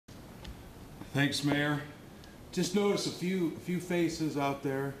Thanks, Mayor. Just notice a few faces out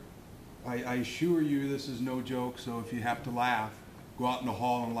there. I assure you this is no joke, so if you have to laugh, go out in the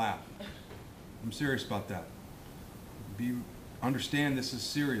hall and laugh. I'm serious about that. Understand this is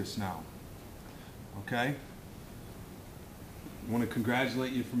serious now, okay? I want to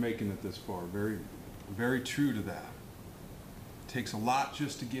congratulate you for making it this far. Very, very true to that. It takes a lot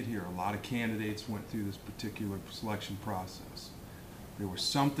just to get here. A lot of candidates went through this particular selection process. There was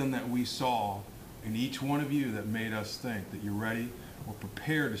something that we saw in each one of you that made us think that you're ready or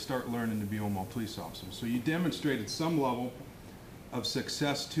prepared to start learning to be Omaha police officers. So you demonstrated some level of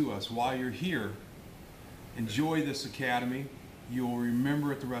success to us while you're here. Enjoy this academy. You will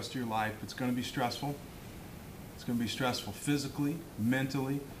remember it the rest of your life. It's going to be stressful. It's going to be stressful physically,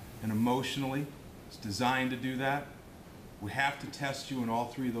 mentally, and emotionally. It's designed to do that. We have to test you in all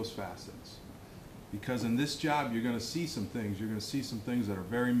three of those facets. Because in this job, you're going to see some things. You're going to see some things that are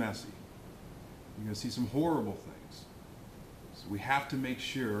very messy. You're going to see some horrible things. So we have to make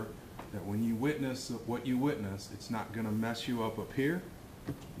sure that when you witness what you witness, it's not going to mess you up here.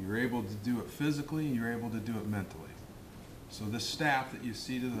 You're able to do it physically, and you're able to do it mentally. So this staff that you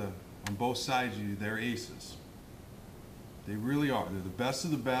see on both sides of you, they're aces. They really are. They're the best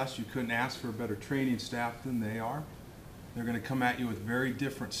of the best. You couldn't ask for a better training staff than they are. They're going to come at you with very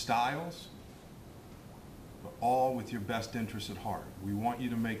different styles, but all with your best interests at heart. We want you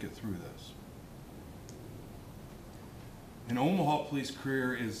to make it through this. An Omaha police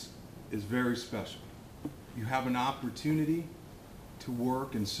career is very special. You have an opportunity to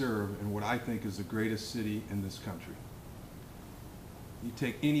work and serve in what I think is the greatest city in this country. You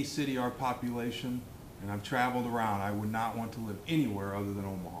take any city, our population, and I've traveled around, I would not want to live anywhere other than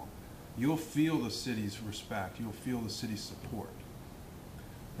Omaha. You'll feel the city's respect. You'll feel the city's support.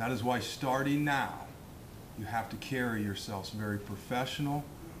 That is why starting now, you have to carry yourselves very professional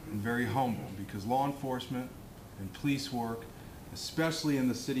and very humble, because law enforcement and police work, especially in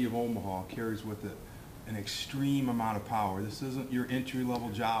the city of Omaha, carries with it an extreme amount of power. This isn't your entry-level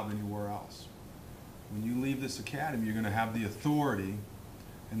job anywhere else. When you leave this academy, you're going to have the authority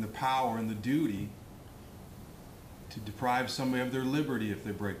and the power and the duty to deprive somebody of their liberty if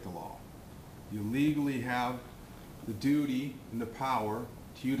they break the law. You legally have the duty and the power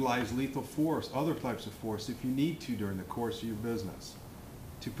to utilize lethal force, other types of force, if you need to during the course of your business,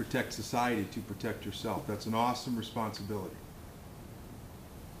 to protect society, to protect yourself. That's an awesome responsibility.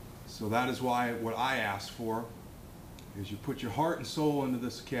 So that is why what I ask for is you put your heart and soul into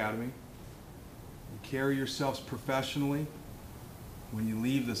this academy. You carry yourselves professionally when you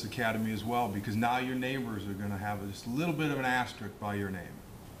leave this academy as well, because now your neighbors are going to have just a little bit of an asterisk by your name.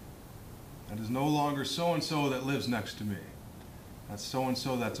 That is no longer so-and-so that lives next to me. That's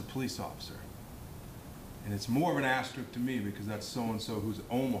so-and-so that's a police officer. And it's more of an asterisk to me because that's so-and-so who's an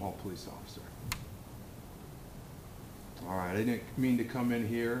Omaha police officer. All right, I didn't mean to come in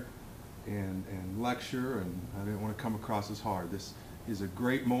here and lecture, and I didn't want to come across as hard. This is a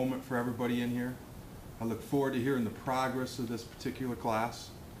great moment for everybody in here. I look forward to hearing the progress of this particular class.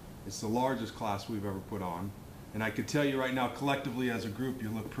 It's the largest class we've ever put on. And I can tell you right now, collectively as a group, you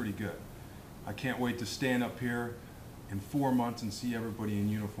look pretty good. I can't wait to stand up here in 4 months and see everybody in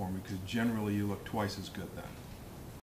uniform, because generally you look twice as good then.